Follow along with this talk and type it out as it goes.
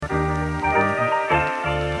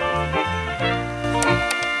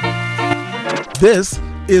This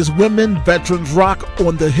is Women Veterans Rock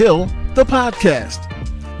on the Hill, the podcast.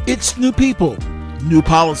 It's new people, new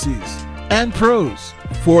policies, and pros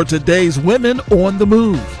for today's women on the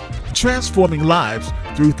move. Transforming lives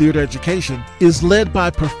through theater education is led by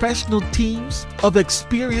professional teams of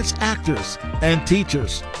experienced actors and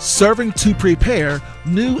teachers, serving to prepare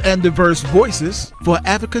new and diverse voices for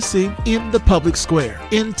advocacy in the public square.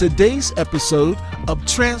 In today's episode of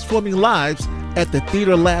Transforming Lives at the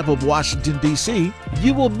Theater Lab of Washington, D.C.,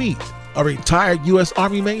 you will meet a retired U.S.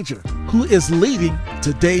 Army Major who is leading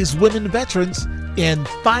today's women veterans in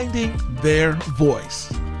finding their voice.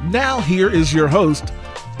 Now here is your host,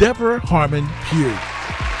 Deborah Harmon Pugh.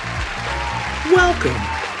 Welcome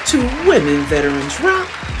to Women Veterans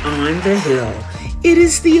Rock on the Hill. It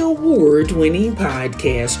is the award-winning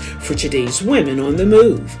podcast for today's women on the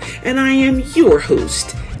move, and I am your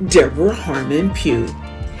host, Deborah Harmon Pugh.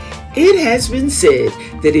 It has been said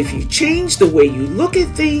that if you change the way you look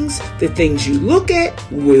at things, the things you look at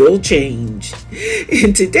will change.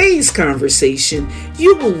 In today's conversation,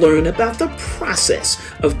 you will learn about the process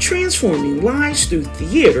of transforming lives through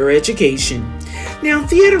theater education. Now,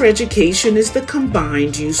 theater education is the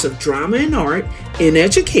combined use of drama and art in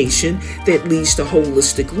education that leads to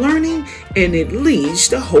holistic learning and it leads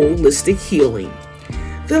to holistic healing.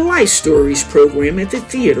 The Life Stories program at the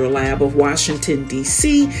Theater Lab of Washington,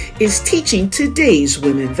 D.C. is teaching today's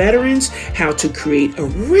women veterans how to create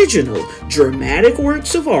original, dramatic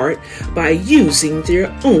works of art by using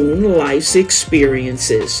their own life's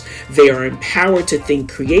experiences. They are empowered to think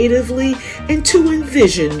creatively and to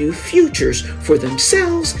envision new futures for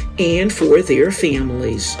themselves and for their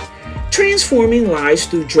families. Transforming lives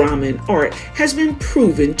through drama and art has been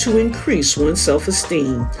proven to increase one's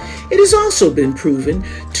self-esteem. It has also been proven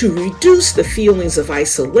to reduce the feelings of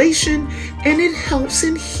isolation, and it helps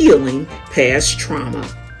in healing past trauma.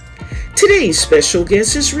 Today's special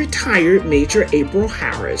guest is retired Major April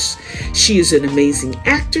Harris. She is an amazing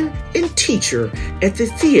actor and teacher at the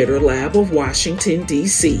Theater Lab of Washington,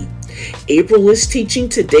 D.C. April is teaching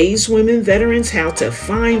today's women veterans how to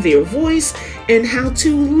find their voice and how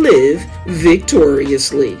to live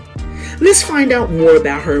victoriously. Let's find out more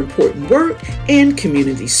about her important work and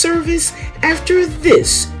community service after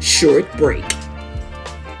this short break.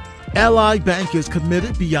 Ally Bank is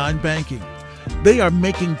committed beyond banking. They are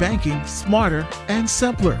making banking smarter and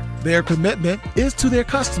simpler. Their commitment is to their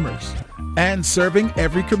customers and serving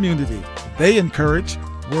every community. They encourage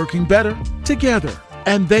working better together,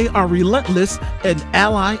 and they are relentless in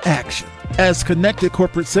ally action. As connected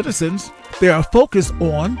corporate citizens, they are focused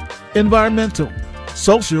on environmental,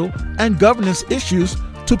 social, and governance issues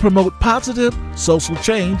to promote positive social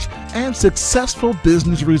change and successful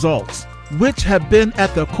business results, which have been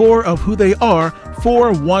at the core of who they are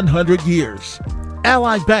for 100 years.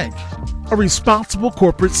 Ally Bank, a responsible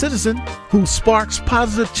corporate citizen who sparks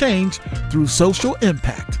positive change through social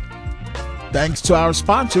impact. Thanks to our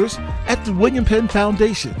sponsors at the William Penn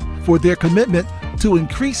Foundation for their commitment to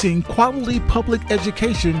increasing quality public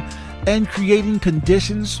education and creating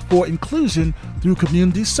conditions for inclusion through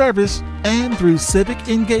community service and through civic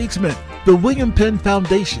engagement. The William Penn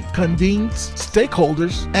Foundation convenes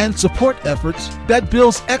stakeholders and support efforts that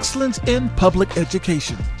builds excellence in public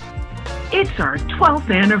education. It's our 12th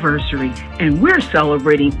anniversary, and we're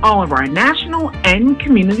celebrating all of our national and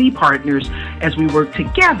community partners as we work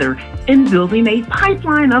together in building a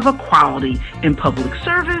pipeline of equality in public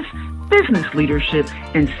service, business leadership,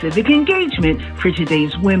 and civic engagement for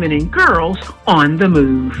today's women and girls on the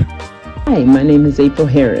move. Hi, my name is April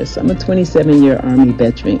Harris. I'm a 27-year Army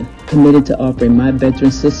veteran, committed to offering my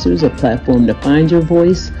veteran sisters a platform to find your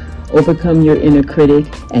voice, overcome your inner critic,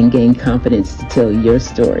 and gain confidence to tell your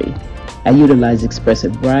story. I utilize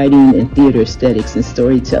expressive writing and theater aesthetics and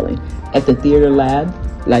storytelling at the Theater Lab,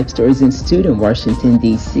 Life Stories Institute in Washington,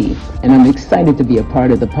 D.C. And I'm excited to be a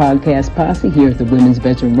part of the podcast posse here at the Women's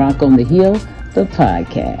Veteran Rock on the Hill, the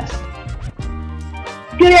podcast.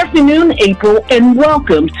 Good afternoon, April, and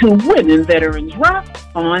welcome to Women Veterans Rock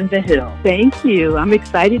on the Hill. Thank you. I'm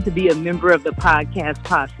excited to be a member of the podcast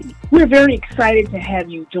posse. We're very excited to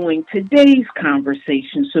have you join today's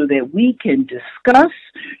conversation so that we can discuss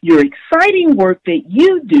your exciting work that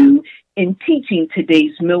you do in teaching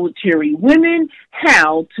today's military women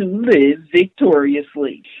how to live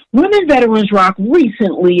victoriously. Women Veterans Rock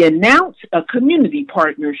recently announced a community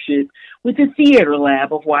partnership with the Theater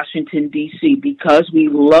Lab of Washington, D.C. because we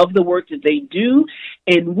love the work that they do,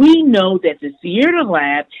 and we know that the Theater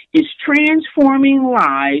Lab is transforming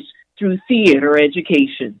lives through theater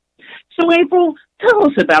education. So, April, Tell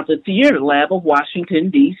us about the Theater Lab of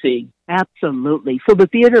Washington, D.C. Absolutely. So the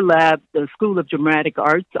Theater Lab, the School of Dramatic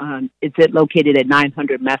Arts, it's located at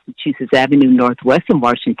 900 Massachusetts Avenue Northwest in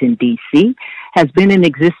Washington, D.C., has been in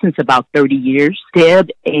existence about 30 years. Deb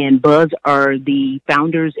and Buzz are the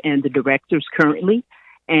founders and the directors currently,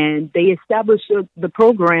 and they established the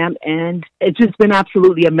program, and it's just been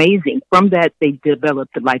absolutely amazing. From that, they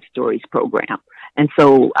developed the Life Stories program. And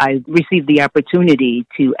so I received the opportunity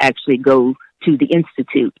to actually go to the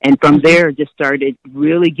Institute. And from there, just started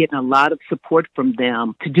really getting a lot of support from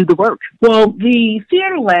them to do the work. Well, the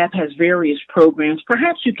Theater Lab has various programs.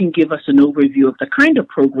 Perhaps you can give us an overview of the kind of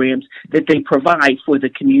programs that they provide for the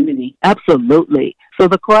community. Absolutely. So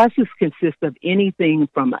the classes consist of anything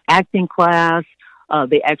from an acting class.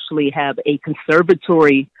 They actually have a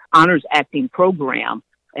conservatory honors acting program.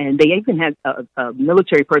 And they even had a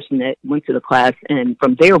military person that went to the class, and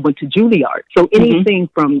from there went to Juilliard. So anything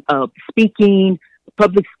from speaking,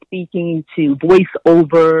 public speaking, to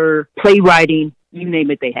voiceover, playwriting, you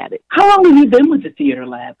name it, they have it. How long have you been with the Theater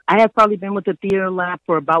Lab? I have probably been with the Theater Lab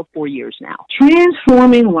for about 4 years now.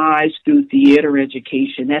 Transforming lives through theater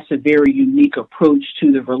education, that's a very unique approach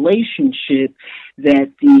to the relationship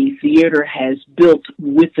that the theater has built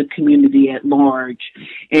with the community at large.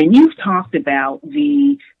 And you've talked about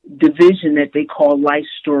the division that they call Life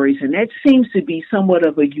Stories, and that seems to be somewhat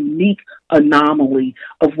of a unique anomaly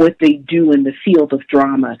of what they do in the field of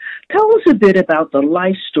drama. Tell us a bit about the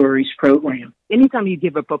Life Stories program. Anytime you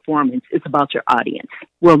give a performance, it's about your audience.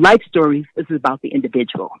 Well, Life Stories is about the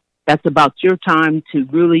individual. That's about your time to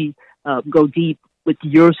really go deep with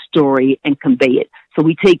your story and convey it. So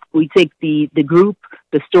we take the group,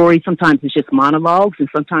 the story. Sometimes it's just monologues, and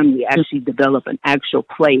sometimes we actually develop an actual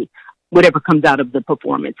play, whatever comes out of the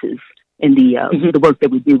performances and the work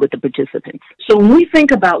that we do with the participants. So when we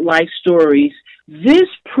think about Life Stories, this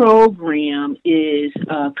program is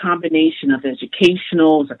a combination of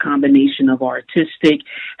educational, it's a combination of artistic.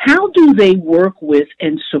 How do they work with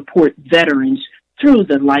and support veterans through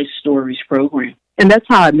the Life Stories program? And that's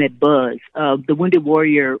how I met Buzz. The Wounded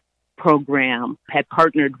Warrior program had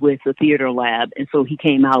partnered with the Theater Lab, and so he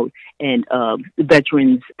came out and the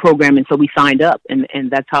veterans program, and so we signed up, and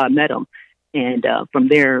that's how I met him. And from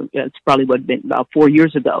there, it's probably been about 4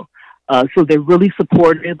 years ago. So they're really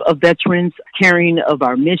supportive of veterans, caring of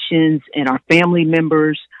our missions and our family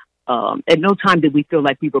members. At no time did we feel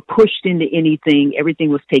like we were pushed into anything. Everything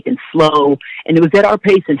was taken slow, and it was at our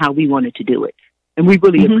pace and how we wanted to do it. And we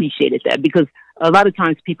really appreciated that, because a lot of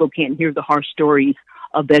times people can't hear the harsh stories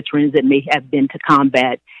of veterans that may have been to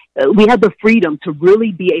combat. We had the freedom to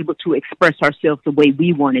really be able to express ourselves the way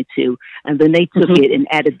we wanted to. And then they took it and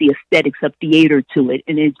added the aesthetics of theater to it.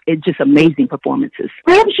 And it's just amazing performances.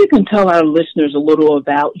 Perhaps you can tell our listeners a little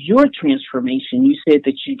about your transformation. You said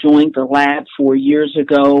that you joined the lab 4 years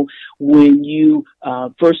ago when you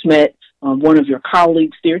first met one of your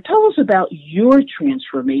colleagues there. Tell us about your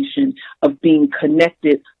transformation of being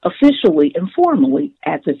connected officially and formally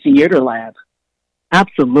at the Theater Lab.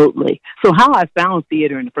 Absolutely. So how I found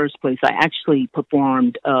theater in the first place, I actually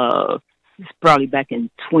performed probably back in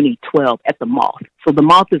 2012 at the Moth. So the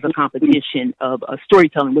Moth is a competition of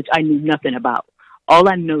storytelling, which I knew nothing about. All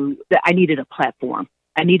I knew that I needed a platform.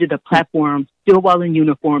 I needed a platform still while in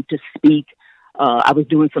uniform to speak. I was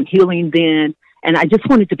doing some healing then, and I just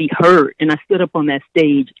wanted to be heard. And I stood up on that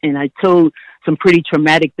stage and I told some pretty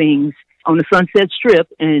traumatic things on the Sunset Strip.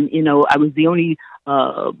 And, you know, I was the only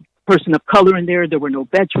person of color in there. There were no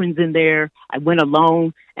veterans in there. I went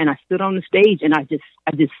alone and I stood on the stage and I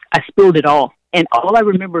spilled it all. And all I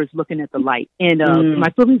remember is looking at the light. And my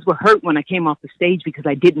feelings were hurt when I came off the stage because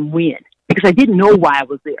I didn't win, because I didn't know why I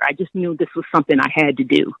was there. I just knew this was something I had to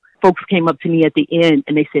do. Folks came up to me at the end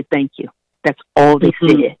and they said, "Thank you." That's all they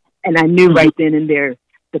said. And I knew right then and there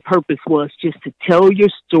the purpose was just to tell your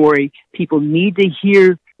story. People need to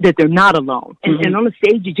hear that they're not alone. And on the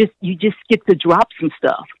stage, you just get to drop some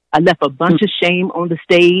stuff. I left a bunch of shame on the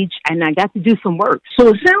stage, and I got to do some work. So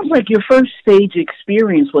it sounds like your first stage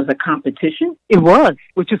experience was a competition? It was,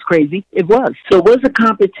 which is crazy. It was. So it was a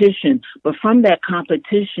competition, but from that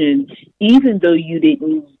competition, even though you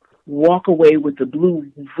didn't walk away with the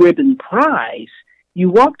blue ribbon prize, you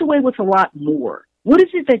walked away with a lot more. What is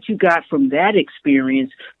it that you got from that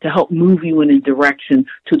experience to help move you in a direction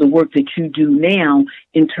to the work that you do now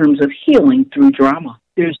in terms of healing through drama?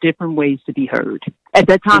 There's different ways to be heard. At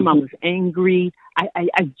that time, I was angry.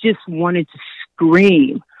 I just wanted to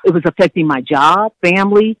scream. It was affecting my job,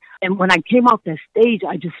 family. And when I came off that stage,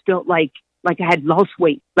 I just felt like like I had lost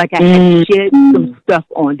weight, like I had shed some stuff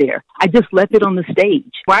on there. I just left it on the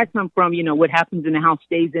stage. Where I come from, what happens in the house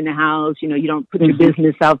stays in the house. You don't put your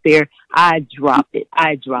business out there. I dropped it.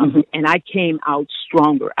 And I came out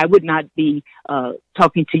stronger. I would not be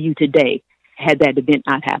talking to you today had that event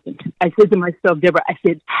not happened. I said to myself, Deborah, I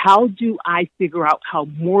said, how do I figure out how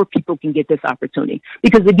more people can get this opportunity?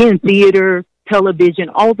 Because again, theater, television,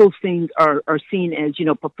 all those things are seen as,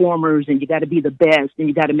 performers, and you got to be the best and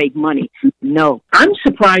you got to make money. No. I'm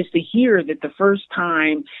surprised to hear that the first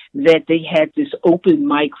time that they had this open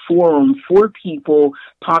mic forum for people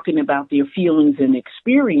talking about their feelings and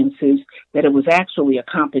experiences, that it was actually a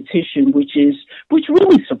competition, which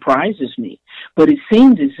really surprises me. But it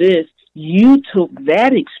seems as if you took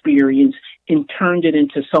that experience and turned it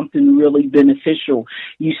into something really beneficial.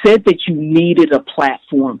 You said that you needed a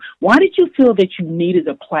platform. Why did you feel that you needed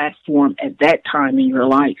a platform at that time in your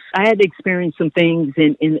life? I had experienced some things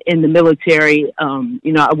in the military.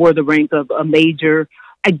 I wore the rank of a major.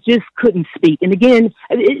 I just couldn't speak. And again,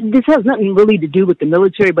 this has nothing really to do with the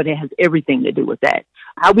military, but it has everything to do with that.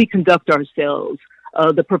 How we conduct ourselves.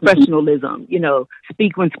 The professionalism,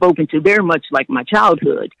 speak when spoken to, very much like my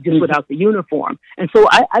childhood, just without the uniform. And so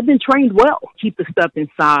I've been trained well. Keep the stuff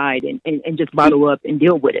inside and just bottle up and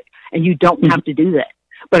deal with it. And you don't have to do that.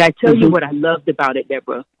 But I tell you what I loved about it,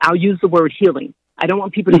 Deborah. I'll use the word healing. I don't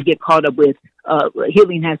want people to get caught up with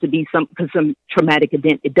healing has to be some traumatic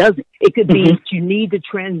event. It doesn't. It could be that you need to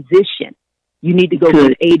transition. You need to go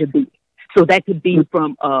from A to B. So that could be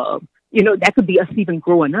from that could be us even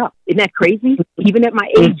growing up. Isn't that crazy? Even at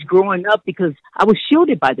my age growing up, because I was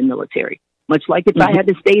shielded by the military, much like if I had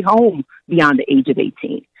to stay home beyond the age of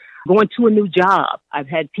 18. Going to a new job. I've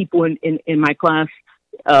had people in my class,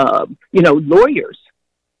 lawyers,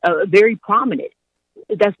 very prominent.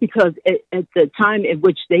 That's because at the time in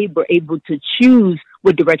which they were able to choose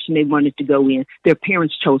what direction they wanted to go in, their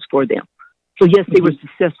parents chose for them. So yes, they were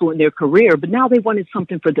successful in their career, but now they wanted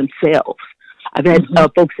something for themselves. I've had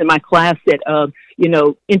folks in my class that,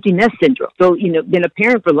 empty nest syndrome. So, been a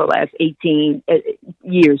parent for the last 18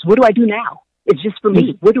 years. What do I do now? It's just for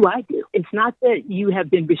me. What do I do? It's not that you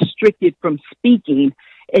have been restricted from speaking.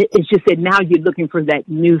 It's just that now you're looking for that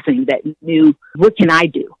new thing, what can I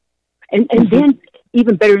do? And then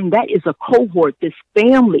even better than that is a cohort, this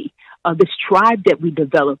family, this tribe that we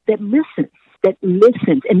developed that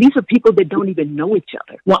listens. And these are people that don't even know each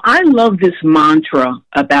other. Well, I love this mantra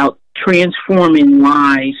about transforming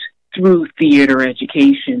lives through theater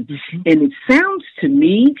education. And it sounds to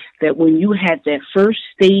me that when you had that first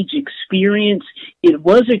stage experience, it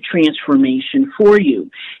was a transformation for you.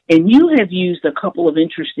 And you have used a couple of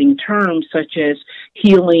interesting terms such as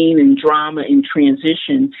healing and drama and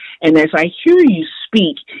transition. And as I hear you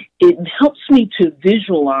speak, it helps me to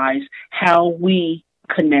visualize how we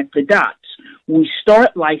connect the dots. We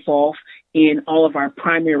start life off in all of our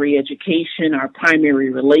primary education, our primary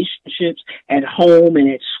relationships at home and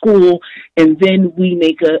at school, and then we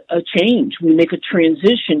make a change. We make a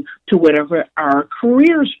transition to whatever our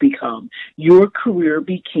careers become. Your career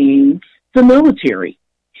became the military.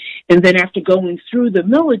 And then after going through the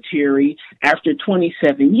military, after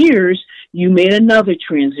 27 years, you made another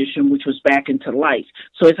transition, which was back into life.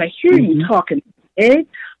 So as I hear you talking, Ed,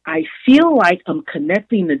 I feel like I'm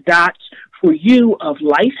connecting the dots for you of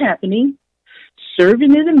life happening,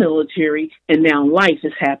 serving in the military, and now life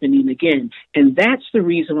is happening again. And that's the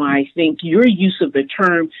reason why I think your use of the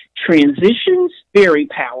term transitions, very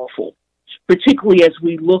powerful, particularly as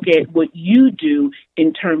we look at what you do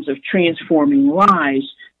in terms of transforming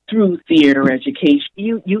lives through theater education.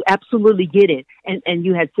 You absolutely get it. And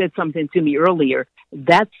you had said something to me earlier.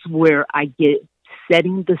 That's where I get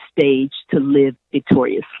setting the stage to live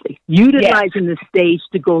victoriously, utilizing the stage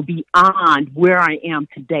to go beyond where I am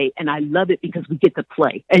today. And I love it because we get to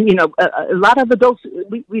play. And, a lot of adults,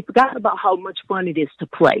 we forgot about how much fun it is to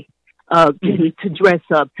play, to dress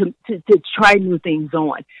up, to try new things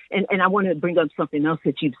on. And I want to bring up something else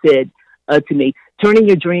that you've said to me. Turning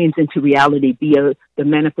your dreams into reality via the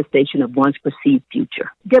manifestation of one's perceived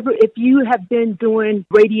future. Deborah, if you have been doing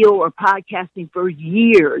radio or podcasting for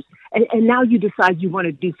years, and now you decide you want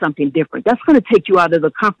to do something different, that's going to take you out of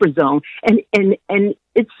the comfort zone. And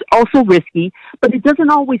it's also risky, but it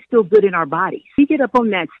doesn't always feel good in our bodies. We get up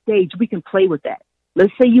on that stage, we can play with that.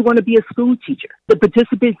 Let's say you want to be a school teacher. The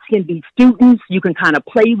participants can be students. You can kind of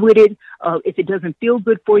play with it. If it doesn't feel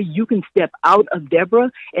good for you, you can step out of Deborah,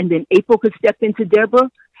 and then April could step into Deborah,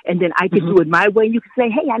 and then I could do it my way. You could say,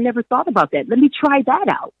 hey, I never thought about that. Let me try that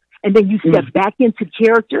out. And then you step back into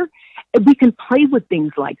character, and we can play with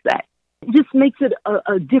things like that. It just makes it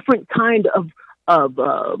a different kind of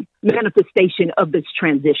manifestation of this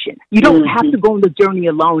transition. You don't have to go on the journey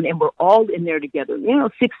alone, and we're all in there together.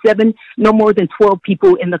 6, 7, no more than 12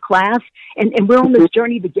 people in the class, and we're on this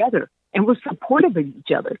journey together, and we're supportive of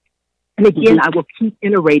each other. And again, I will keep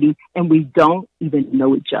iterating, and we don't even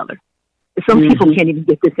know each other. Some people can't even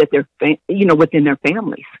get this at their, within their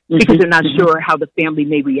families because they're not sure how the family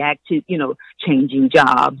may react to, changing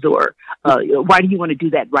jobs or why do you want to do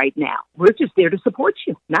that right now? We're just there to support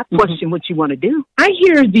you, not question what you want to do. I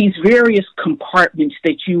hear these various compartments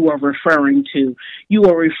that you are referring to. You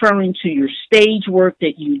are referring to your stage work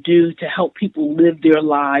that you do to help people live their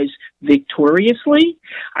lives victoriously.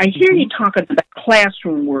 I hear you talking about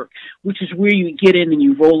classroom work, which is where you get in and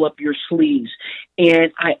you roll up your sleeves.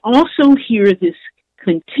 And I also hear this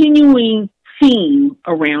continuing theme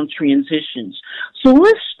around transitions. So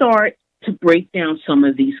let's start to break down some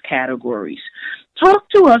of these categories. Talk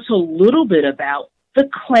to us a little bit about the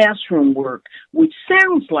classroom work, which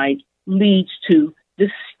sounds like leads to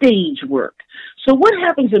the stage work. So what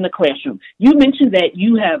happens in the classroom? You mentioned that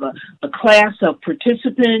you have a class of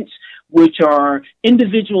participants, which are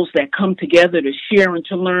individuals that come together to share and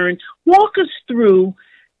to learn. Walk us through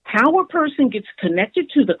how a person gets connected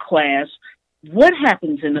to the class, what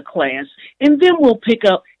happens in the class, and then we'll pick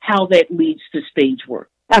up how that leads to stage work.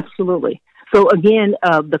 Absolutely. So again,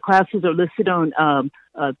 the classes are listed on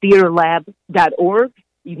theaterlab.org.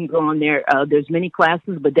 You can go on there. There's many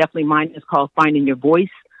classes, but definitely mine is called Finding Your Voice.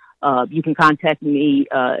 You can contact me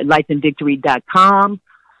at lifeandvictory.com.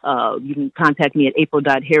 You can contact me at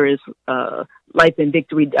april.harris,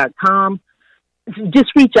 lifeandvictory.com.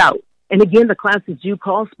 Just reach out. And again, the classes do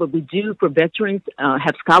cost, but we do, for veterans,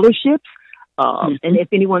 have scholarships. And if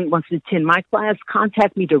anyone wants to attend my class,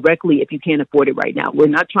 contact me directly if you can't afford it right now.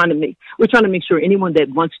 We're trying to make sure anyone that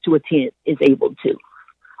wants to attend is able to.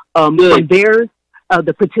 From there,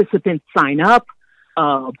 the participants sign up.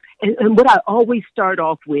 And what I always start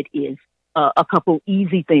off with is a couple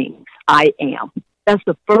easy things. I am. That's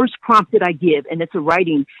the first prompt that I give, and it's a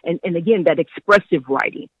writing, and again, that expressive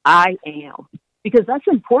writing. I am. Because that's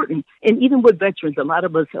important. And even with veterans, a lot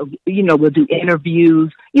of us, we'll do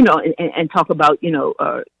interviews, and talk about,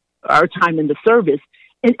 our time in the service.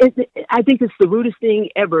 And I think it's the rudest thing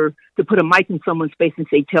ever to put a mic in someone's face and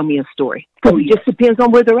say, tell me a story. Because it just depends on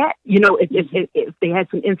where they're at. If they had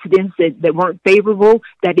some incidents that weren't favorable,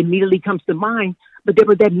 that immediately comes to mind. But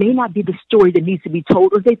that may not be the story that needs to be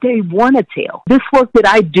told or that they want to tell. This work that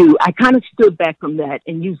I do, I kind of stood back from that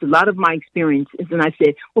and used a lot of my experiences. And I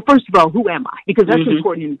said, well, first of all, who am I? Because that's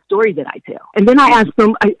important in the story that I tell. And then I asked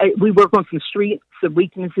them, we work on some strengths, some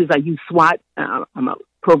weaknesses. I use SWOT. I'm a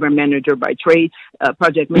program manager by trade,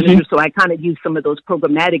 project manager. So I kind of use some of those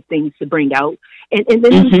programmatic things to bring out. And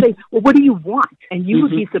then you say, well, what do you want? And you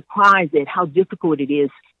would be surprised at how difficult it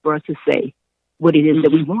is for us to say what it is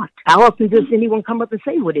that we want. How often does anyone come up and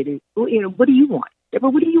say what it is? What do you want? Deborah,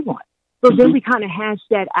 what do you want? So then we kind of hash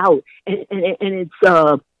that out. And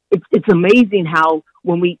it's amazing how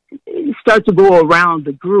when we start to go around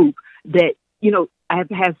the group that, I have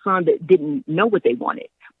had some that didn't know what they wanted.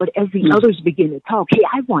 But as the others begin to talk, hey,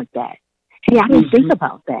 I want that. Hey, I can think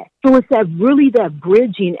about that. So it's that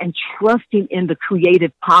bridging and trusting in the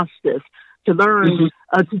creative process to learn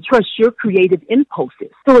to trust your creative impulses.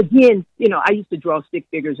 So again, I used to draw stick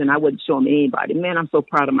figures and I wouldn't show them to anybody. Man, I'm so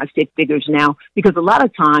proud of my stick figures now because a lot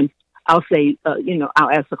of times I'll say, I'll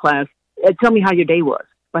ask the class, tell me how your day was,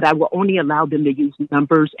 but I will only allow them to use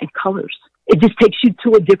numbers and colors. It just takes you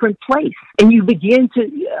to a different place and you begin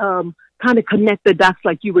to kind of connect the dots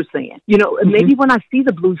like you were saying. Maybe when I see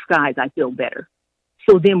the blue skies, I feel better.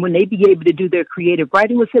 So then when they be able to do their creative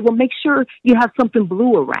writing, we'll say, well, make sure you have something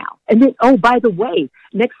blue around. And then, oh, by the way,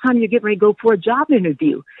 next time you're getting ready to go for a job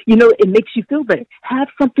interview, it makes you feel better. Have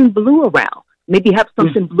something blue around. Maybe have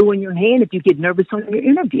something blue in your hand if you get nervous on your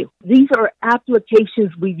interview. These are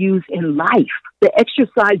applications we use in life. The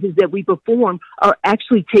exercises that we perform are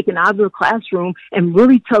actually taken out of the classroom and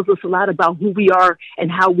really tells us a lot about who we are and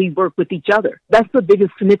how we work with each other. That's the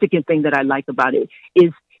biggest significant thing that I like about it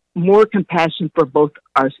is more compassion for both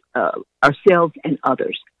ourselves and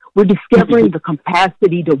others. We're discovering the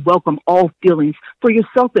capacity to welcome all feelings for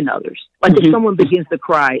yourself and others. Like if someone begins to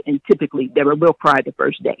cry, and typically they will cry the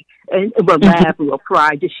first day, and we'll laugh, we'll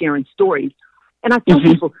cry, just sharing stories. And I tell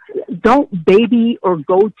people, don't baby or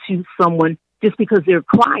go to someone just because they're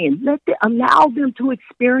crying. Allow them to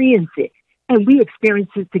experience it, and we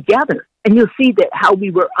experience it together. And you'll see that how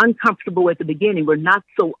we were uncomfortable at the beginning, we're not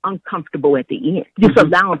so uncomfortable at the end. Just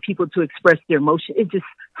allowing people to express their emotion. It's just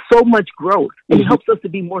so much growth. And it helps us to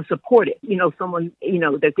be more supportive. Someone,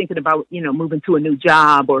 they're thinking about, moving to a new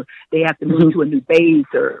job, or they have to move to a new base,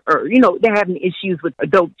 or they're having issues with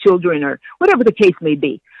adult children, or whatever the case may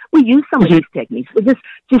be. We use some of these techniques. We just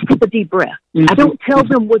take a deep breath. I don't tell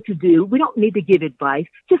them what to do. We don't need to give advice.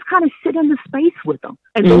 Just kind of sit in the space with them.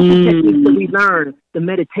 And those are techniques that we learn, the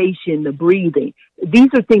meditation, the breathing. These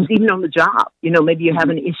are things even on the job. Maybe you're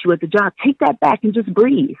having an issue at the job. Take that back and just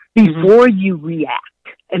breathe before you react.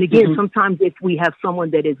 And again, sometimes if we have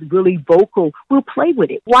someone that is really vocal, we'll play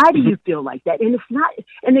with it. Why do you feel like that? And it's not,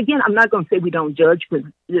 and again, I'm not going to say we don't judge, because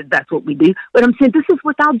that's what we do, but I'm saying this is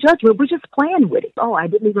without judgment. We're just playing with it. Oh, I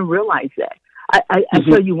didn't even realize that. I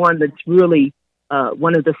tell you one that's really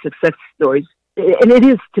one of the success stories, and it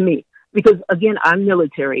is to me, because again, I'm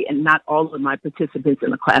military, and not all of my participants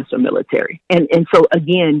in the class are military. And so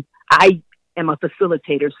again, I am a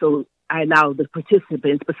facilitator, so I allow the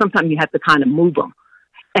participants, but sometimes you have to kind of move them.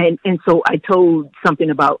 And so I told something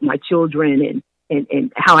about my children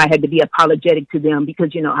and how I had to be apologetic to them,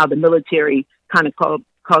 because, how the military kind of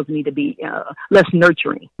caused me to be less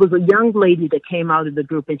nurturing. It was a young lady that came out of the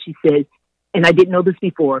group, and she said, and I didn't know this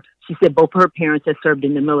before, she said both her parents had served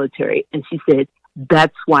in the military. And she said,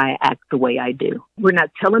 that's why I act the way I do. We're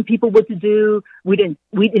not telling people what to do. We didn't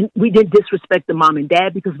disrespect the mom and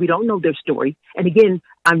dad, because we don't know their story. And again,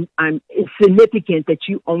 it's significant that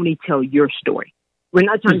you only tell your story. We're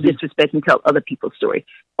not trying to disrespect and tell other people's story,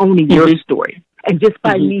 only your story. And just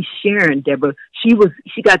by me sharing, Deborah, she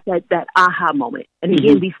got that aha moment. And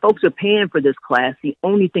again, these folks are paying for this class. The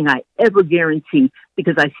only thing I ever guarantee,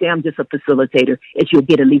 because I say I'm just a facilitator, is you'll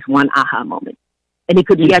get at least one aha moment. And it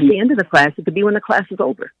could be at the end of the class. It could be when the class is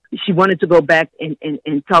over. She wanted to go back and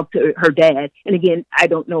talk to her dad. And again, I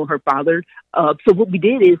don't know her father. So what we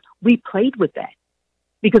did is we played with that,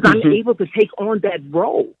 because I'm able to take on that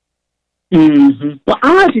role. Well,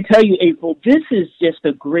 I have to tell you, April, this is just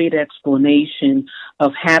a great explanation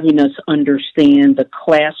of having us understand the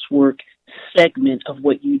classwork segment of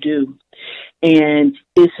what you do. And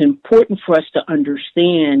it's important for us to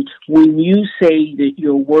understand when you say that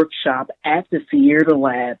your workshop at the Theater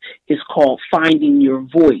Lab is called Finding Your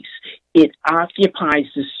Voice. It occupies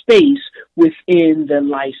the space within the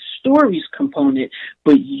life stories component,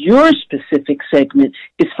 but your specific segment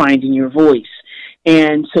is Finding Your Voice.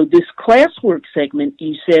 And so this classwork segment,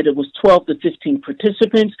 you said it was 12 to 15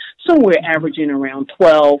 participants, so we're averaging around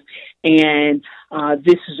 12. And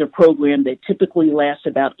this is a program that typically lasts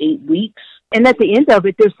about 8 weeks. And at the end of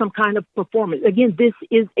it, there's some kind of performance. Again, this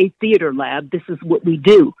is a theater lab. This is what we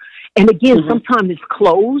do. And again, sometimes it's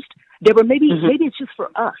closed. Maybe it's just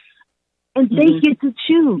for us. And they get to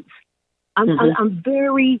choose. I'm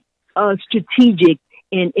very strategic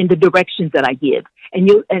in the directions that I give. And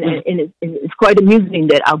it's quite amusing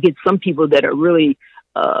that I'll get some people that are really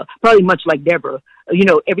probably much like Deborah.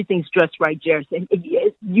 Everything's dressed right, Jerry. And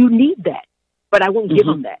you need that, but I won't give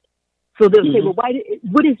them that. So they'll say, well,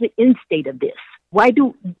 what is the end state of this? What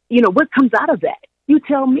comes out of that? You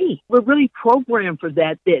tell me. We're really programmed for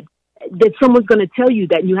that someone's going to tell you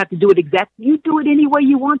that, and you have to do it exactly. You do it any way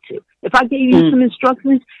you want to. If I gave you some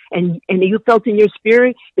instructions and you felt in your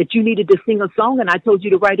spirit that you needed to sing a song and I told you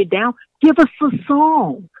to write it down, give us a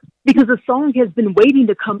song, because a song has been waiting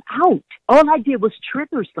to come out. All I did was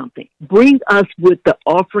trigger something. Bring us what the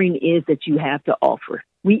offering is that you have to offer.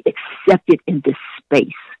 We accept it in this space.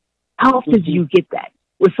 How often do you get that?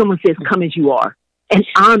 Where someone says, come as you are, and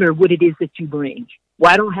honor what it is that you bring.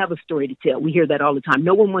 Well, I don't have a story to tell. We hear that all the time.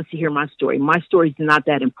 No one wants to hear my story. My story is not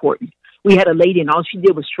that important. We had a lady, and all she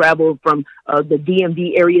did was travel from the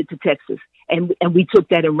DMV area to Texas, and we took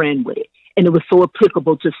that and ran with it. And it was so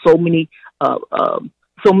applicable to so many of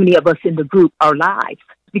us in the group, our lives,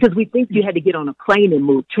 because we think you had to get on a plane and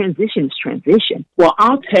move. Transition is transition. Well,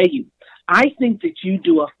 I'll tell you, I think that you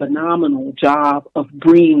do a phenomenal job of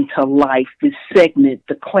bringing to life this segment,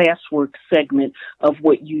 the classwork segment of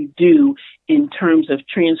what you do in terms of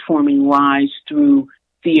transforming lives through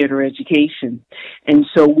theater education. And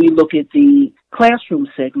so we look at the classroom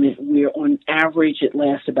segment where on average it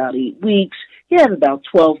lasts about 8 weeks. You have about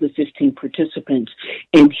 12 to 15 participants.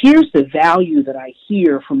 And here's the value that I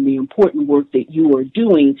hear from the important work that you are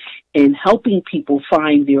doing in helping people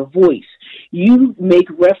find their voice. You make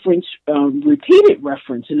reference, repeated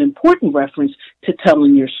reference, an important reference to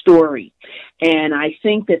telling your story. And I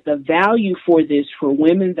think that the value for this for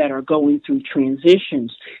women that are going through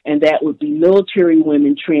transitions, and that would be military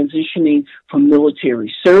women transitioning from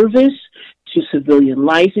military service to civilian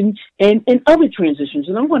life and other transitions.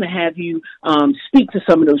 And I'm going to have you speak to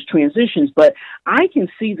some of those transitions, but I can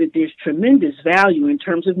see that there's tremendous value in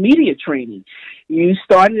terms of media training. You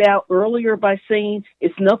started out earlier by saying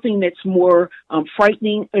it's nothing that's more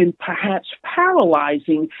frightening and perhaps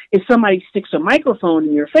paralyzing if somebody sticks a microphone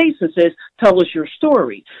in your face and says, tell us your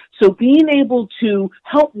story. So being able to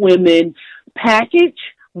help women package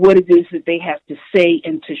what it is that they have to say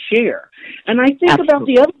and to share. And I think about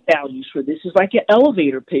the other values for this is like an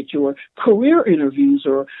elevator pitch or career interviews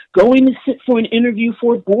or going to sit for an interview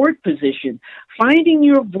for a board position. Finding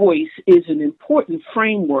your voice is an important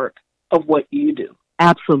framework of what you do.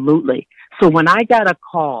 Absolutely. So when I got a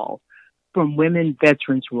call from Women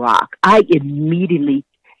Veterans Rock, I immediately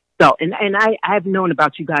felt, and I've known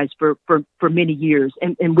about you guys for many years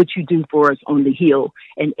and what you do for us on the Hill.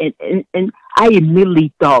 And I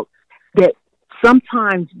immediately thought that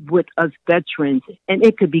sometimes with us veterans, and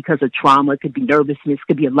it could be because of trauma, it could be nervousness, it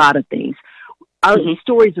could be a lot of things, our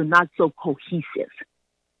stories are not so cohesive.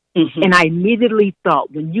 And I immediately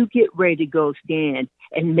thought, when you get ready to go stand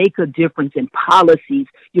and make a difference in policies,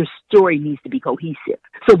 your story needs to be cohesive.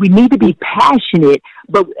 So we need to be passionate,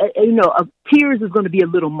 but, tears is going to be a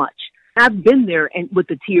little much. I've been there and with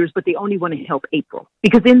the tears, but they only want to help April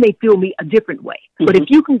because then they feel me a different way. But if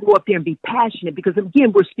you can go up there and be passionate, because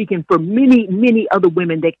again, we're speaking for many, many other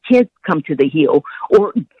women that can't come to the Hill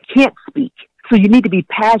or can't speak. So you need to be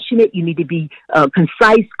passionate. You need to be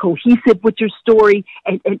concise, cohesive with your story.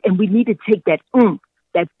 And we need to take that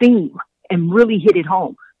theme and really hit it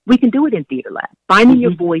home. We can do it in Theater Lab. Finding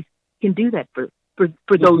your voice can do that for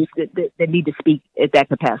those that need to speak at that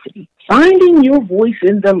capacity. Finding your voice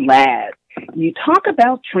in the lab. You talk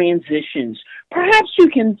about transitions. Perhaps you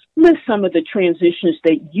can list some of the transitions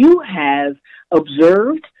that you have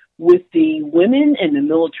observed with the women and the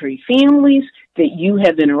military families that you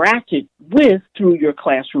have interacted with through your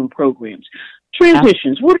classroom programs.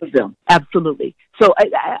 Transitions, what are them? Absolutely. So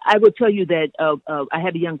I will tell you that I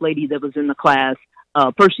had a young lady that was in the class.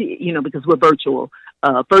 First, because we're virtual,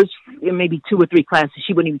 first maybe 2 or 3 classes,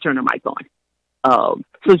 she wouldn't even turn her mic on.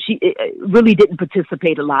 So she really didn't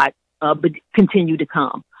participate a lot, but continued to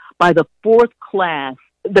come. By the 4th class,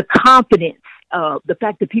 the confidence, the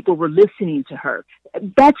fact that people were listening to her,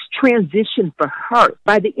 that's transition for her.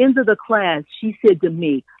 By the end of the class, she said to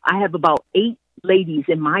me, I have about 8 ladies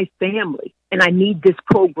in my family, and I need this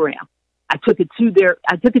program. I took it to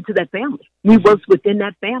that family. We worked within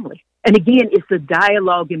that family. And again, it's a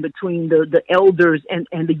dialogue in between the elders and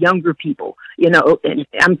the younger people, and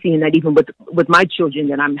I'm seeing that even with my children,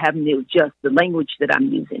 that I'm having to adjust the language that I'm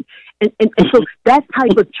using. And so that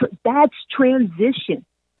type of, that's transition.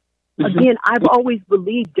 Again, I've always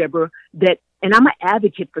believed, Deborah, that, and I'm an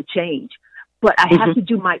advocate for change, but I have to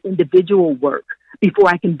do my individual work before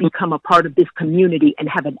I can become a part of this community and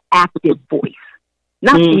have an active voice.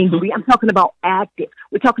 Not angry. I'm talking about active.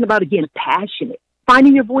 We're talking about, again, passionate.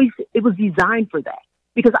 Finding your voice, it was designed for that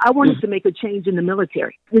because I wanted to make a change in the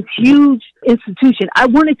military. This huge institution, I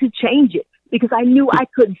wanted to change it because I knew I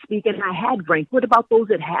couldn't speak and I had rank. What about those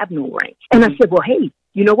that have no rank? And I said, well, hey,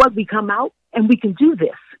 you know what? We come out and we can do this.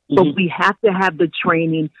 But we have to have the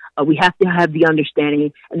training. We have to have the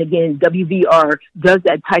understanding. And again, WVR does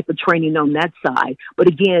that type of training on that side. But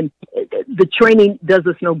again, the training does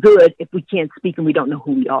us no good if we can't speak and we don't know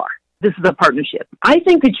who we are. This is a partnership. I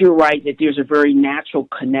think that you're right, that there's a very natural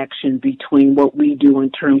connection between what we do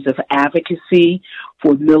in terms of advocacy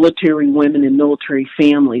for military women and military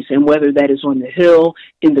families, and whether that is on the Hill,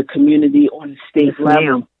 in the community, on the state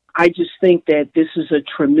level. I just think that this is a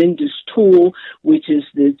tremendous tool, which is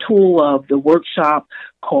the tool of the workshop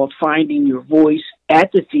called Finding Your Voice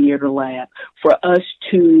at the Theater Lab, for us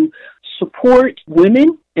to support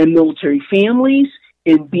women and military families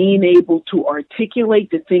in being able to articulate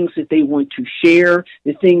the things that they want to share,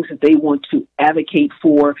 the things that they want to advocate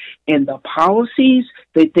for, and the policies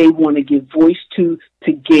that they want to give voice to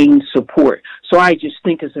gain support. So I just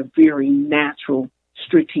think it's a very natural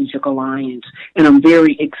strategic alliance. And I'm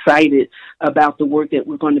very excited about the work that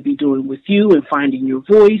we're going to be doing with you and Finding Your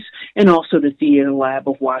Voice, and also the Theater Lab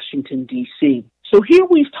of Washington, D.C. So here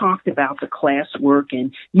we've talked about the classwork,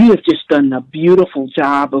 and you have just done a beautiful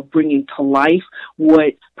job of bringing to life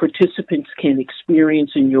what participants can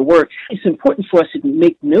experience in your work. It's important for us to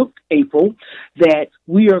make note, April, that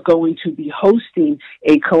we are going to be hosting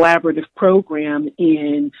a collaborative program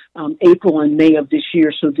in April and May of this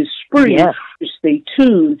year. So this spring, stay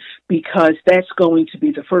tuned, because that's going to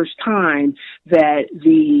be the first time that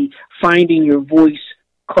the Finding Your Voice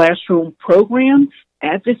classroom program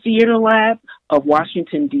at the Theater Lab of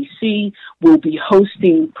Washington, D.C. will be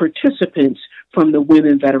hosting participants from the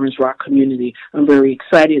Women Veterans Rock community. I'm very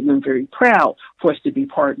excited and I'm very proud for us to be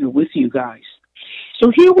partnered with you guys.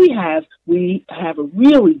 So here we have a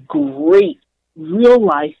really great real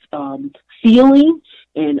life feeling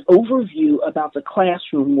and overview about the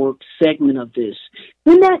classroom work segment of this.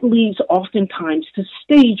 Then that leads oftentimes to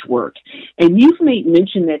stage work. And you've made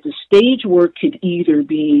mention that the stage work could either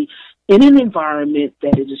be in an environment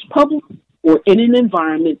that it is public or in an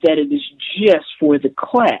environment that it is just for the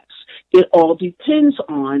class. It all depends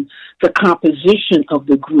on the composition of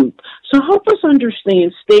the group. So help us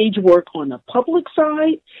understand stage work on the public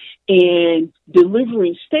side and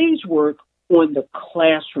delivering stage work on the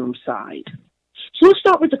classroom side. So let's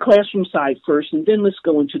start with the classroom side first, and then let's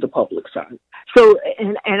go into the public side. So,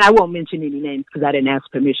 and I won't mention any names because I didn't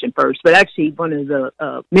ask permission first, but actually one of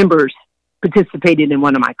the members participated in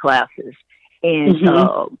one of my classes. And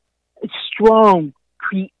strong,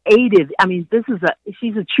 creative, I mean,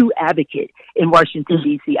 she's a true advocate in Washington,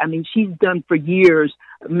 D.C. I mean, she's done for years,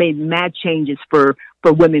 made mad changes for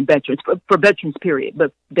women veterans, for veterans, period,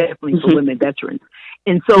 but definitely for women veterans.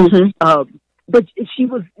 And so, but she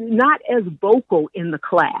was not as vocal in the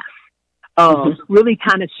class, really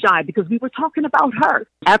kind of shy because we were talking about her.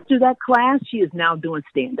 After that class, she is now doing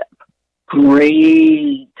stand-up.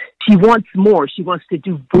 Great. She wants more. She wants to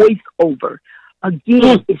do voiceover.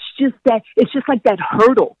 Again, it's just like that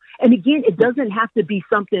hurdle. And again, it doesn't have to be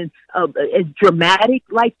something as dramatic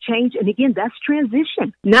like change. And again, that's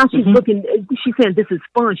transition. Now she's she's saying, this is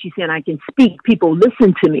fun. She's saying, I can speak. People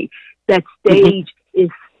listen to me. That stage is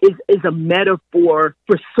a metaphor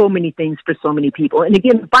for so many things for so many people. And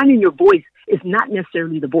again, finding your voice is not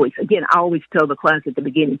necessarily the voice. Again, I always tell the class at the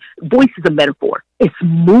beginning, voice is a metaphor. It's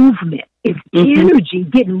movement. It's energy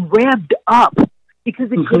getting revved up.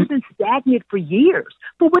 Because it could have been stagnant for years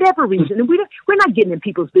for whatever reason. And we're not getting in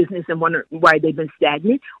people's business and wondering why they've been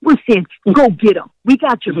stagnant. We're saying, go get them. We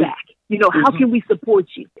got your back. You know, how can we support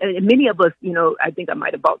you? And many of us, you know, I think I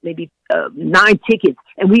might have bought maybe 9 tickets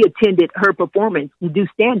and we attended her performance to do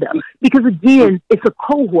stand-up. Because again, it's a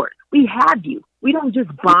cohort. We have you. We don't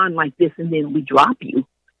just bond like this and then we drop you.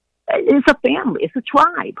 It's a family. It's a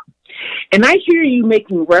tribe. And I hear you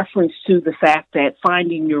making reference to the fact that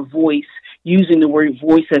finding your voice, using the word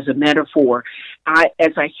voice as a metaphor.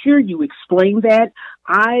 As I hear you explain that,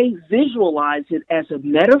 I visualize it as a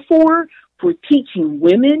metaphor for teaching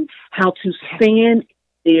women how to stand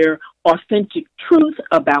their authentic truth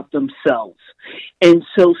about themselves. And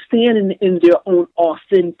so standing in their own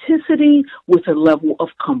authenticity with a level of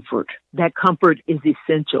comfort. That comfort is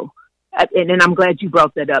essential. And I'm glad you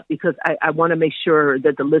brought that up because I want to make sure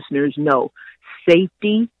that the listeners know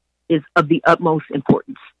safety is of the utmost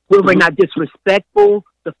importance. We're not disrespectful,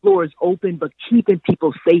 the floor is open, but keeping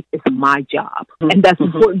people safe is my job. And that's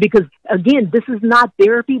important because, again, this is not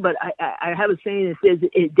therapy, but I have a saying that says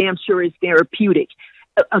it damn sure is therapeutic.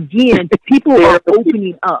 Again, people are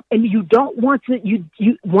opening up, and you don't want to,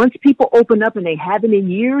 once people open up and they haven't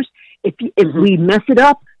in years, if we mess it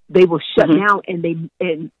up, they will shut down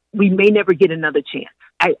and we may never get another chance.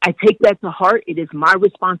 I take that to heart. It is my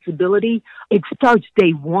responsibility. It starts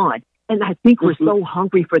day one. And I think we're so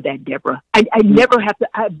hungry for that, Deborah. I've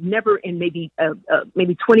never in maybe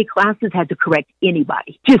 20 classes had to correct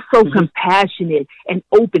anybody. Just so compassionate and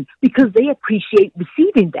open because they appreciate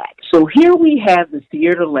receiving that. So here we have the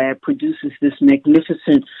Theater Lab produces this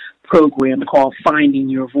magnificent program called Finding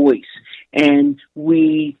Your Voice. And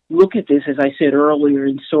we look at this, as I said earlier,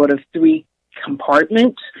 in sort of 3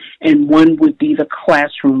 compartments, and one would be the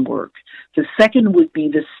classroom work. The second would be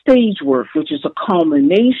the stage work, which is a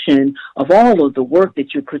culmination of all of the work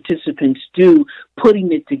that your participants do,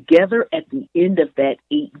 putting it together at the end of that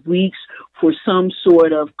 8 weeks for some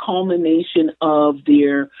sort of culmination of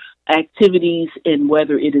their activities in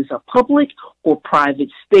whether it is a public or private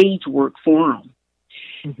stage work forum.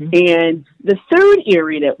 And the third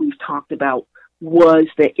area that we've talked about was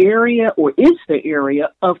the area, or is the area,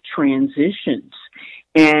 of transitions.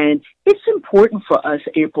 And it's important for us,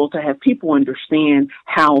 April, to have people understand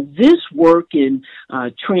how this work in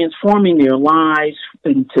transforming their lives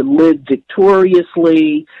and to live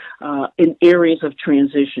victoriously in areas of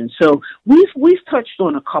transition. So we've touched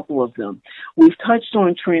on a couple of them. We've touched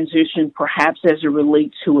on transition perhaps as it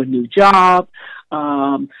relates to a new job,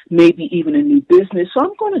 maybe even a new business. So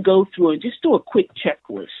I'm going to go through and just do a quick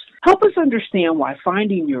checklist. Help us understand why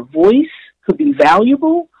finding your voice could be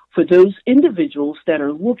valuable for those individuals that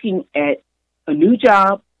are looking at a new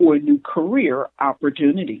job or a new career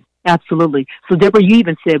opportunity. Absolutely. So, Deborah, you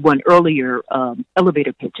even said one earlier,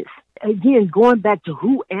 elevator pitches. again, going back to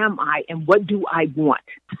who am I and what do I want?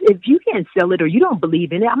 If you can't sell it or you don't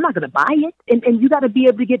believe in it, I'm not going to buy it. And you got to be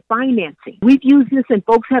able to get financing. We've used this, and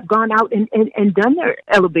folks have gone out and done their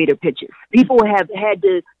elevator pitches. People have had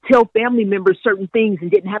to tell family members certain things and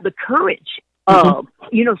didn't have the courage.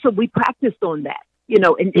 So we practiced on that,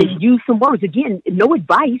 and used some words. Again, no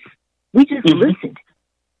advice. We just listened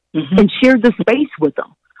and shared the space with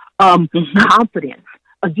them. Confidence.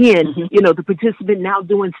 Again, the participant now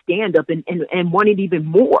doing stand-up and wanting even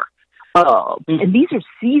more. And these are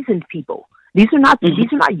seasoned people. These are not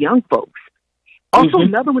young folks. Also,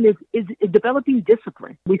 another one is developing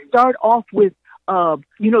discipline. We start off with,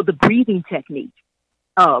 the breathing technique.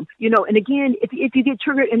 And again, if you get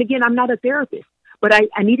triggered, and again, I'm not a therapist, but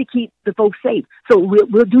I need to keep the folks safe. So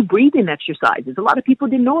we'll do breathing exercises. A lot of people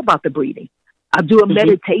didn't know about the breathing. I'll do a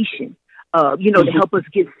meditation, to help us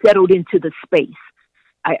get settled into the space.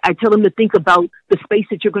 I tell them to think about the space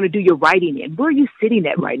that you're going to do your writing in. Where are you sitting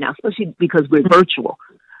at right now, especially because we're virtual?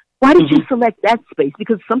 Why did you select that space?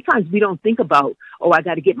 Because sometimes we don't think about, I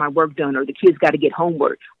got to get my work done or the kids got to get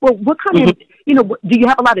homework. Well, what kind of, do you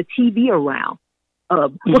have a lot of TV around?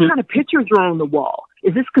 What kind of pictures are on the wall?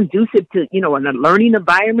 Is this conducive to, in a learning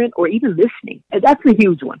environment or even listening? And that's a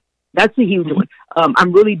huge one.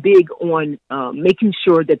 I'm really big on making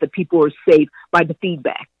sure that the people are safe by the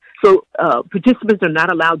feedback. So participants are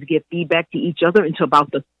not allowed to give feedback to each other until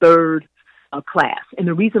about the third class. And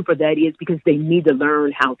the reason for that is because they need to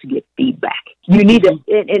learn how to get feedback. You need to,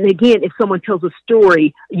 and again, if someone tells a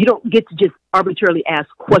story, you don't get to just arbitrarily ask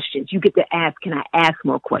questions. You get to ask, can I ask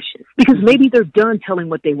more questions? Because maybe they're done telling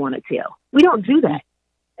what they want to tell. We don't do that.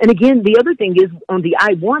 And again, the other thing is on the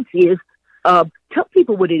I wants is tell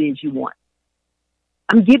people what it is you want.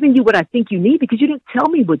 I'm giving you what I think you need because you didn't tell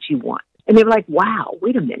me what you want. And they're like, wow,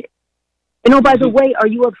 wait a minute. And by the way, are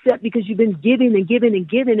you upset because you've been giving and giving and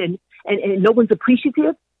giving and no one's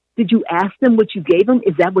appreciative? Did you ask them what you gave them?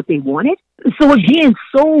 Is that what they wanted? So again,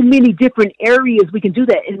 so many different areas we can do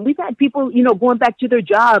that. And we've had people, going back to their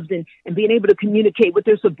jobs and being able to communicate with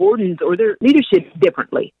their subordinates or their leadership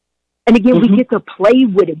differently. And again, we get to play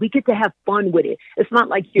with it. We get to have fun with it. It's not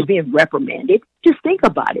like you're being reprimanded. Just think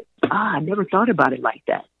about it. I never thought about it like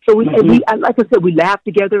that. So we like I said, we laugh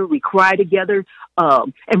together, we cry together,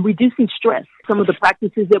 and reducing stress. Some of the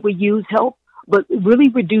practices that we use help, but really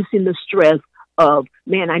reducing the stress of,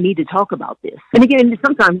 man, I need to talk about this. And again,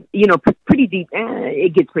 sometimes, pretty deep,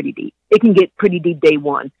 it gets pretty deep. It can get pretty deep day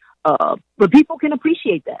one. But people can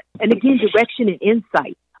appreciate that. And again, direction and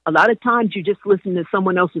insight. A lot of times you just listen to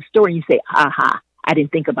someone else's story and you say, aha, I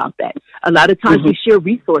didn't think about that. A lot of times we share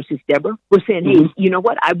resources, Deborah. We're saying, hey, you know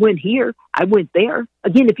what? I went here. I went there.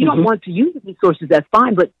 Again, if you don't want to use the resources, that's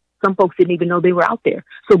fine. But some folks didn't even know they were out there.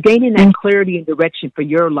 So gaining that clarity and direction for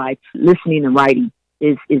your life, listening and writing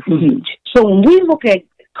is huge. So when we look at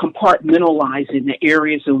compartmentalizing the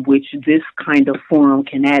areas in which this kind of forum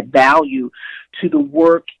can add value to the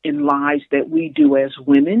work and lives that we do as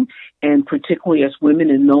women, and particularly as women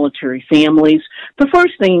in military families. The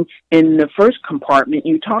first thing in the first compartment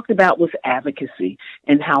you talked about was advocacy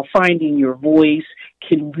and how finding your voice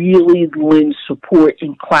can really lend support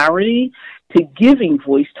and clarity to giving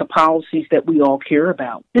voice to policies that we all care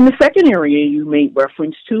about. And the second area you made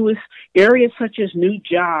reference to is areas such as new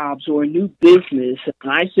jobs or new business.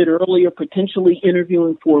 And I said earlier, potentially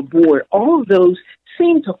interviewing for a board. All of those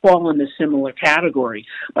seem to fall in a similar category.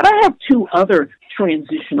 But I have two other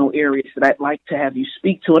transitional areas that I'd like to have you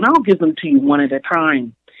speak to, and I'll give them to you one at a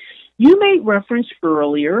time. You made reference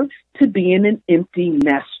earlier to being an empty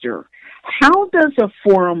nester. How does a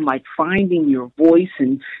forum like finding your voice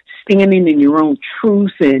and standing in your own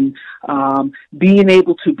truth and being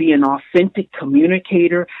able to be an authentic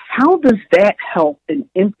communicator, how does that help an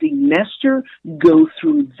empty nester go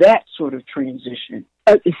through that sort of transition?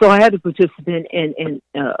 So I had a participant, and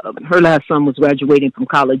her last son was graduating from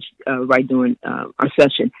college right during our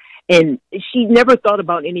session. And she never thought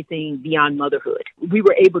about anything beyond motherhood. We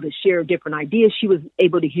were able to share different ideas. She was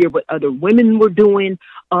able to hear what other women were doing.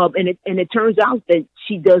 And it turns out that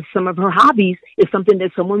she does some of her hobbies is something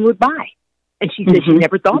that someone would buy. And she said she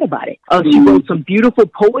never thought about it. She wrote some beautiful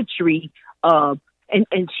poetry,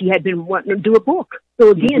 and she had been wanting to do a book.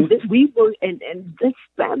 So again, we were, and this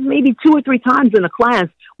maybe 2 or 3 times in a class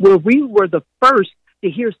where we were the first to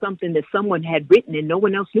hear something that someone had written and no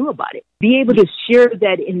one else knew about it. Being able to share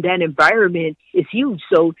that in that environment is huge.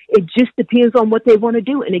 So it just depends on what they want to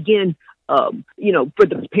do. And again, for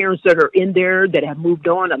the parents that are in there that have moved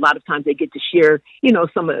on, a lot of times they get to share,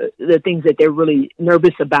 some of the things that they're really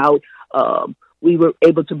nervous about. We were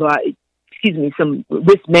able to provide, some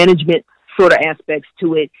risk management sort of aspects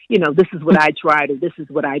to it. You know, this is what I tried or this is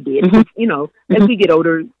what I did. Mm-hmm. You know, as we get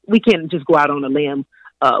older, we can't just go out on a limb.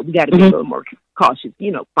 We got to be a little more cautious,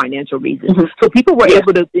 you know, financial reasons. So people were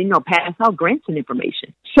able to, you know, pass out grants and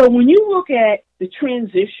information. So when you look at the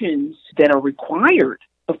transitions that are required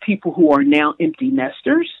of people who are now empty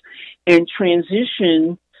nesters and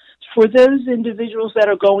transition for those individuals that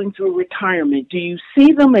are going through retirement, do you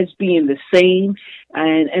see them as being the same?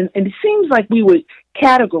 And it seems like we would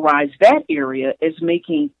categorize that area as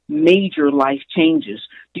making major life changes.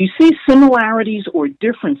 Do you see similarities or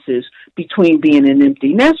differences between being an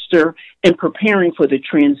empty nester and preparing for the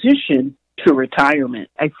transition to retirement?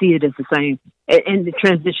 I see it as the same. And the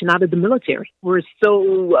transition out of the military. We're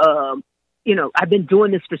so, you know, I've been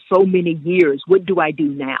doing this for so many years. What do I do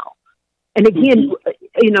now? And again,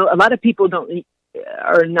 you know, a lot of people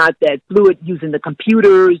are not that fluid using the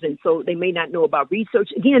computers, and so they may not know about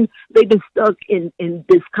research. Again, they've been stuck in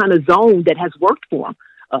this kind of zone that has worked for them.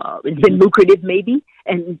 It's been lucrative, maybe,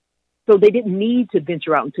 and so they didn't need to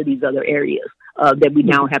venture out into these other areas that we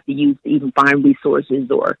now have to use to even find resources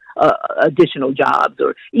or additional jobs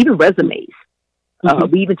or even resumes.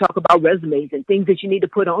 We even talk about resumes and things that you need to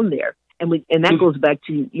put on there, and that goes back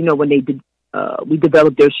to, you know, when we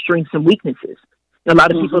develop their strengths and weaknesses. A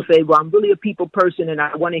lot of people say, well, I'm really a people person and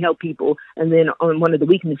I want to help people. And then on one of the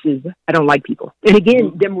weaknesses, I don't like people. And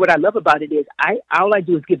again, then what I love about it is all I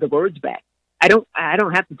do is give the words back. I don't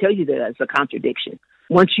have to tell you that it's a contradiction.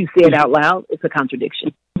 Once you say it out loud, it's a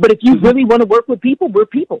contradiction. But if you really want to work with people, we're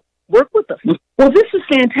people. Work with us. Well, this is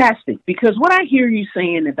fantastic, because what I hear you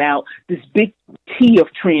saying about this big T of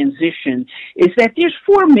transition is that there's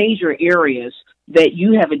 4 major areas that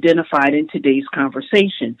you have identified in today's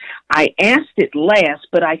conversation. I asked it last,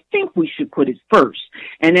 but I think we should put it first.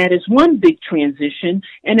 And that is one big transition,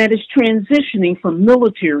 and that is transitioning from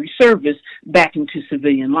military service back into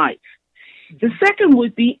civilian life. The second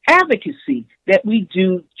would be advocacy, that we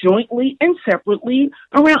do jointly and separately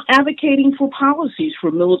around advocating for policies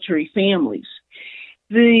for military families.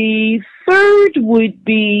 The third would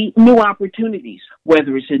be new opportunities,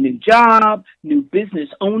 whether it's a new job, new business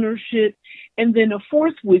ownership. And then a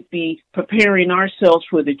fourth would be preparing ourselves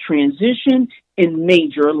for the transition and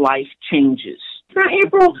major life changes. Now,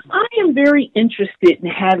 April, I am very interested in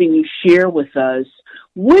having you share with us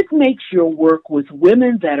what makes your work with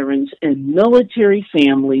women veterans and military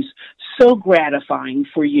families so gratifying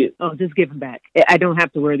for you. Oh, just giving back. I don't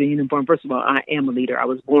have to wear the uniform. First of all, I am a leader. I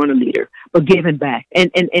was born a leader, but giving back.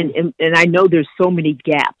 And I know there's so many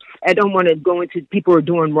gaps. I don't want to go into people are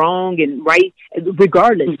doing wrong and right.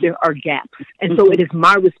 Regardless, there are gaps. And so it is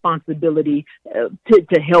my responsibility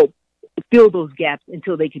to help fill those gaps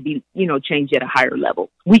until they can be, you know, changed at a higher level.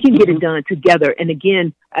 We can get it done together. And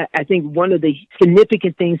again, I think one of the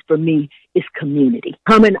significant things for me is community.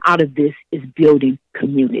 Coming out of this is building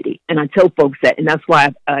community. And I tell folks that, and that's why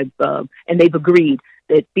and they've agreed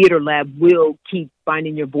that Theater Lab will keep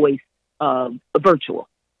Finding Your Voice virtual.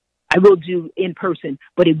 I will do in person,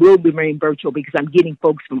 but it will remain virtual because I'm getting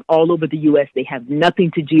folks from all over the U.S. They have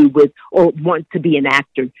nothing to do with or want to be an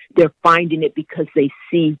actor. They're finding it because they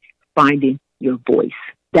see Finding Your Voice.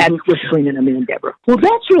 That's what's bringing them in, Deborah. Well,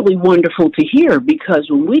 that's really wonderful to hear, because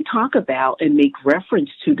when we talk about and make reference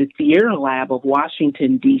to the Theater Lab of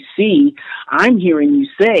Washington, D.C., I'm hearing you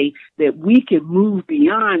say that we can move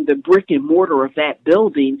beyond the brick and mortar of that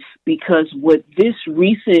building, because what this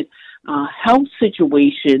recent health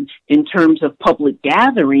situation in terms of public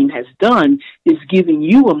gathering has done is giving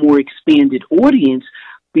you a more expanded audience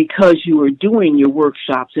because you are doing your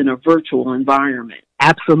workshops in a virtual environment.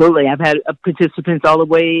 Absolutely. I've had participants all the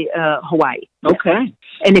way Hawaii. Okay.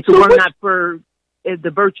 And if it were not for the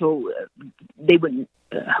virtual, they wouldn't,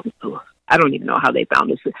 I don't even know how they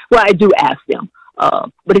found us. Well, I do ask them,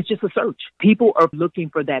 but it's just a search. People are looking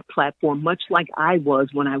for that platform, much like I was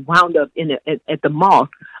when I wound up at the Moth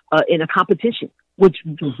in a competition, which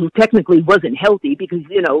technically wasn't healthy because,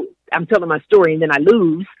 you know, I'm telling my story and then I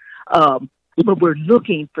lose. But we're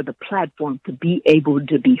looking for the platform to be able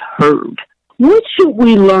to be heard. What should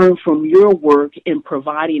we learn from your work in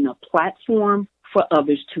providing a platform for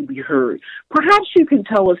others to be heard? Perhaps you can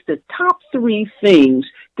tell us the top 3 things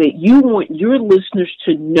that you want your listeners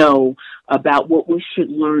to know about what we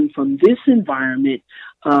should learn from this environment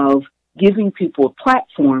of giving people a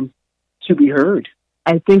platform to be heard.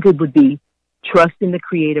 I think it would be trust in the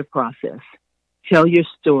creative process, tell your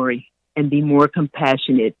story, and be more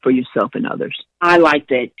compassionate for yourself and others. I like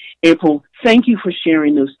that. April, thank you for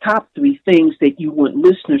sharing those top 3 things that you want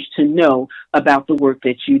listeners to know about the work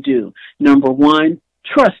that you do. Number 1,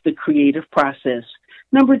 trust the creative process.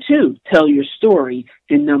 Number 2, tell your story.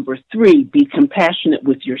 And number 3, be compassionate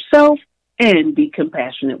with yourself and be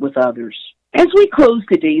compassionate with others. As we close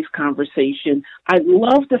today's conversation, I'd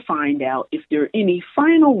love to find out if there are any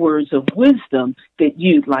final words of wisdom that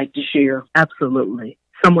you'd like to share. Absolutely.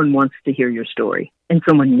 Someone wants to hear your story, and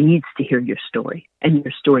someone needs to hear your story, and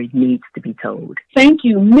your story needs to be told. Thank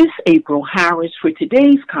you, Miss April Harris, for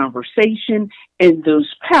today's conversation and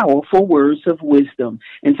those powerful words of wisdom.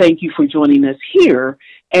 And thank you for joining us here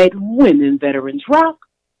at Women Veterans Rock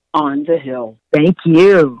on the Hill. Thank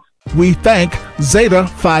you. We thank Zeta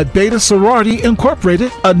Phi Beta Sorority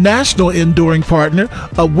Incorporated, a national enduring partner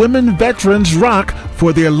of Women Veterans Rock,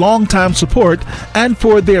 for their longtime support and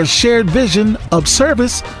for their shared vision of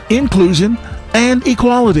service, inclusion, and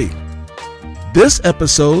equality. This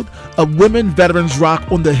episode of Women Veterans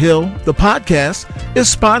Rock on the Hill, the podcast, is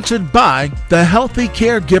sponsored by the Healthy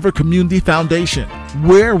Caregiver Community Foundation,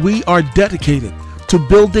 where we are dedicated to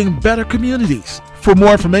building better communities. For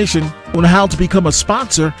more information on how to become a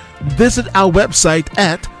sponsor, visit our website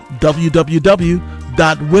at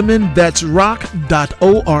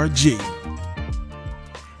www.womenvetsrock.org.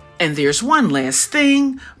 And there's one last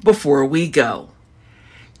thing before we go.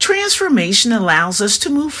 Transformation allows us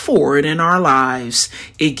to move forward in our lives.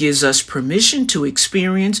 It gives us permission to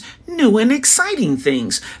experience new and exciting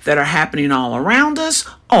things that are happening all around us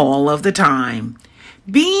all of the time.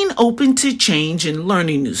 Being open to change and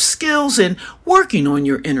learning new skills and working on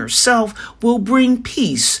your inner self will bring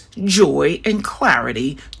peace, joy, and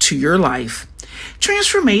clarity to your life.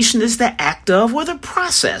 Transformation is the act of or the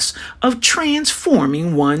process of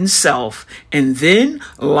transforming oneself. And then,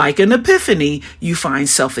 like an epiphany, you find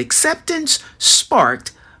self-acceptance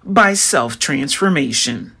sparked by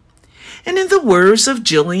self-transformation. And in the words of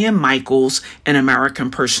Jillian Michaels, an American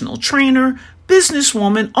personal trainer,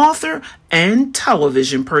 businesswoman, author, and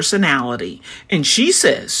television personality. And she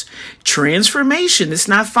says, transformation is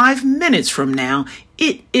not 5 minutes from now.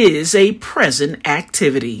 It is a present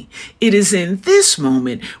activity. It is in this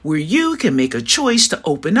moment where you can make a choice to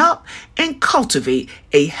open up and cultivate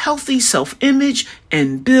a healthy self-image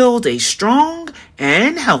and build a strong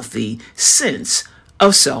and healthy sense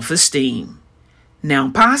of self-esteem. Now,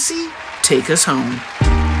 Posse, take us home.